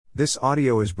This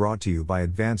audio is brought to you by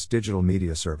Advanced Digital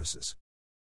Media Services.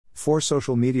 4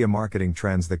 social media marketing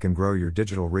trends that can grow your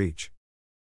digital reach.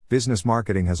 Business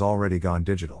marketing has already gone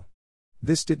digital.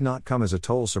 This did not come as a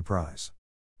total surprise.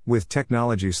 With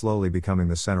technology slowly becoming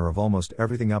the center of almost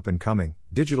everything up and coming,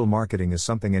 digital marketing is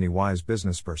something any wise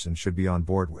businessperson should be on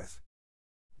board with.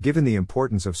 Given the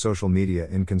importance of social media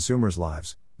in consumers'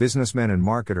 lives, businessmen and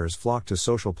marketers flock to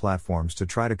social platforms to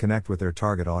try to connect with their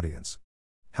target audience.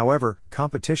 However,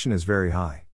 competition is very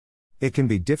high. It can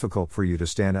be difficult for you to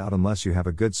stand out unless you have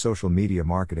a good social media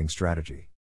marketing strategy.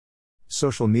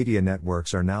 Social media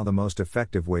networks are now the most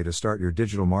effective way to start your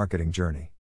digital marketing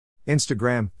journey.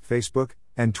 Instagram, Facebook,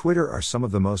 and Twitter are some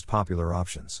of the most popular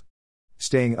options.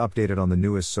 Staying updated on the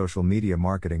newest social media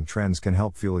marketing trends can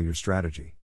help fuel your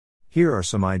strategy. Here are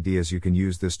some ideas you can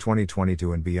use this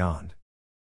 2022 and beyond.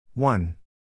 1.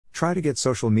 Try to get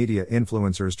social media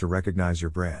influencers to recognize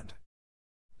your brand.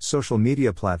 Social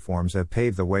media platforms have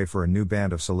paved the way for a new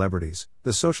band of celebrities,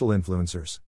 the social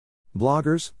influencers.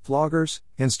 Bloggers, vloggers,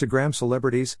 Instagram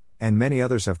celebrities, and many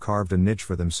others have carved a niche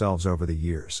for themselves over the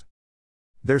years.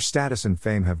 Their status and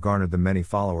fame have garnered them many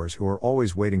followers who are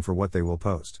always waiting for what they will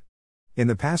post. In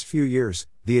the past few years,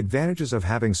 the advantages of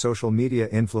having social media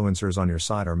influencers on your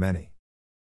site are many.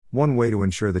 One way to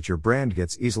ensure that your brand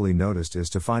gets easily noticed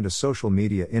is to find a social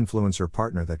media influencer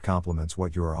partner that complements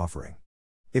what you are offering.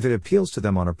 If it appeals to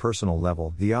them on a personal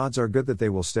level, the odds are good that they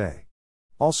will stay.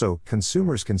 Also,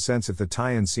 consumers can sense if the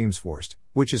tie-in seems forced,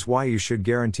 which is why you should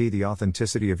guarantee the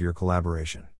authenticity of your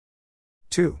collaboration.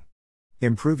 2.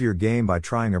 Improve your game by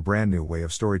trying a brand new way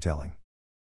of storytelling.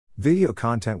 Video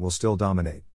content will still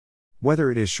dominate. Whether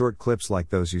it is short clips like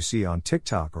those you see on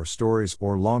TikTok or stories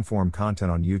or long-form content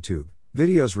on YouTube,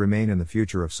 videos remain in the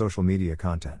future of social media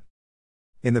content.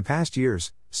 In the past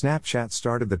years, Snapchat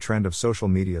started the trend of social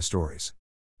media stories.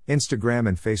 Instagram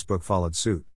and Facebook followed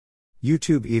suit.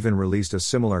 YouTube even released a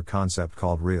similar concept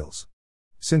called Reels.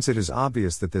 Since it is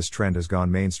obvious that this trend has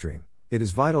gone mainstream, it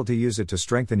is vital to use it to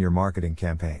strengthen your marketing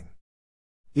campaign.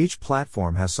 Each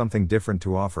platform has something different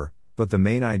to offer, but the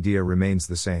main idea remains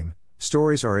the same.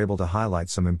 Stories are able to highlight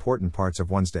some important parts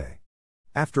of one's day.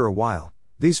 After a while,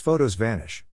 these photos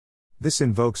vanish. This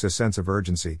invokes a sense of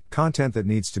urgency, content that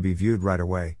needs to be viewed right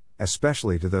away,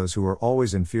 especially to those who are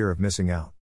always in fear of missing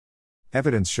out.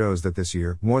 Evidence shows that this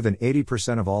year, more than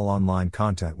 80% of all online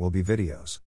content will be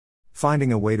videos.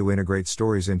 Finding a way to integrate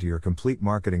stories into your complete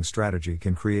marketing strategy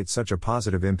can create such a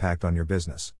positive impact on your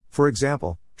business. For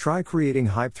example, try creating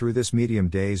hype through this medium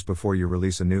days before you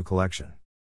release a new collection.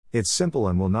 It's simple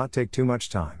and will not take too much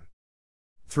time.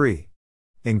 3.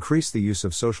 Increase the use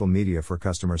of social media for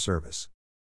customer service.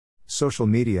 Social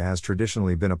media has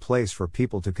traditionally been a place for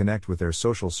people to connect with their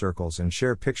social circles and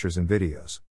share pictures and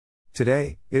videos.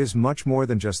 Today, it is much more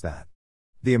than just that.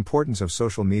 The importance of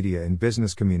social media in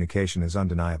business communication is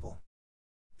undeniable.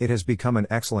 It has become an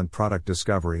excellent product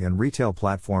discovery and retail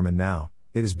platform, and now,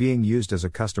 it is being used as a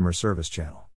customer service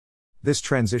channel. This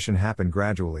transition happened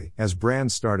gradually, as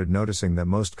brands started noticing that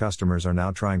most customers are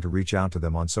now trying to reach out to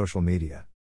them on social media.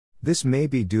 This may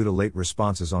be due to late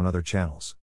responses on other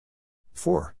channels.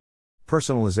 4.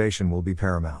 Personalization will be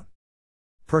paramount.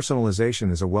 Personalization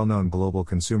is a well-known global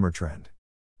consumer trend.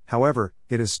 However,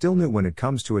 it is still new when it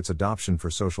comes to its adoption for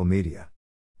social media.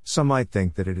 Some might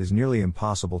think that it is nearly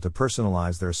impossible to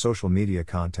personalize their social media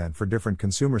content for different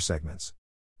consumer segments.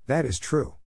 That is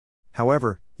true.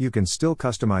 However, you can still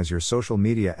customize your social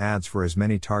media ads for as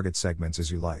many target segments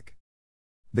as you like.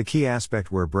 The key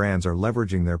aspect where brands are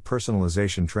leveraging their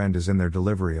personalization trend is in their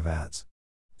delivery of ads.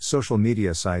 Social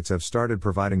media sites have started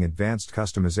providing advanced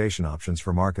customization options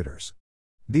for marketers.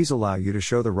 These allow you to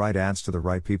show the right ads to the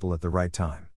right people at the right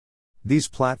time. These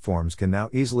platforms can now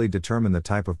easily determine the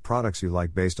type of products you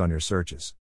like based on your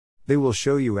searches. They will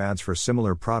show you ads for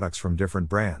similar products from different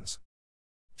brands.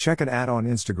 Check an ad on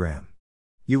Instagram.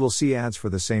 You will see ads for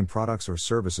the same products or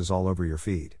services all over your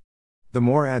feed. The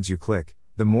more ads you click,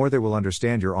 the more they will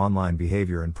understand your online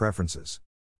behavior and preferences.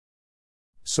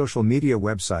 Social media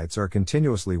websites are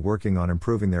continuously working on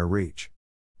improving their reach.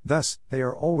 Thus, they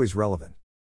are always relevant.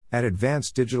 At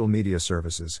Advanced Digital Media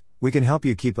Services, we can help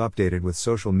you keep updated with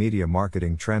social media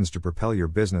marketing trends to propel your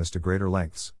business to greater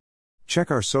lengths.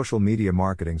 Check our social media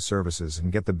marketing services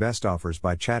and get the best offers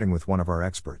by chatting with one of our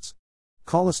experts.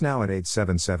 Call us now at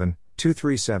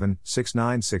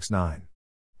 877-237-6969.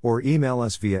 Or email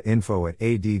us via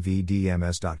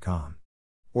info@advdms.com.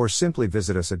 Or simply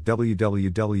visit us at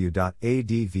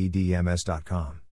www.advdms.com.